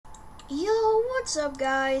Yo, what's up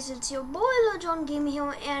guys? It's your boy Lil John Gaming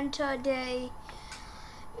here, and today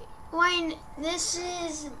this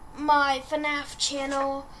is my FNAF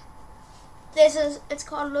channel. It's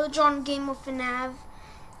called Lil John Gamer FNAF.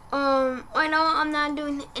 I know I'm not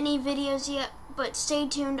doing any videos yet, but stay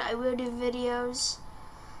tuned, I will do videos.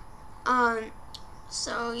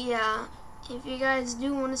 So yeah, if you guys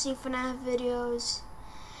do want to see FNAF videos,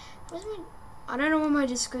 I don't know what my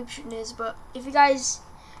description is, but if you guys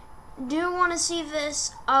do want to see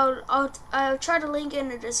this, I'll try to link in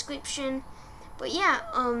the description. But yeah,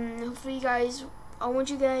 hopefully I want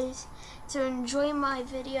you guys to enjoy my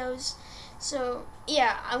videos. So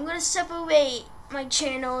yeah, I'm gonna separate my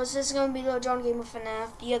channels. This is gonna be Lil John Gamer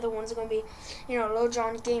FNAF. The other one's gonna be, Lil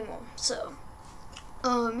John Gamer. So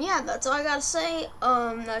yeah, that's all I gotta say.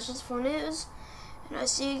 That's just for news, and I'll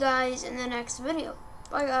see you guys in the next video.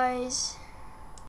 Bye guys.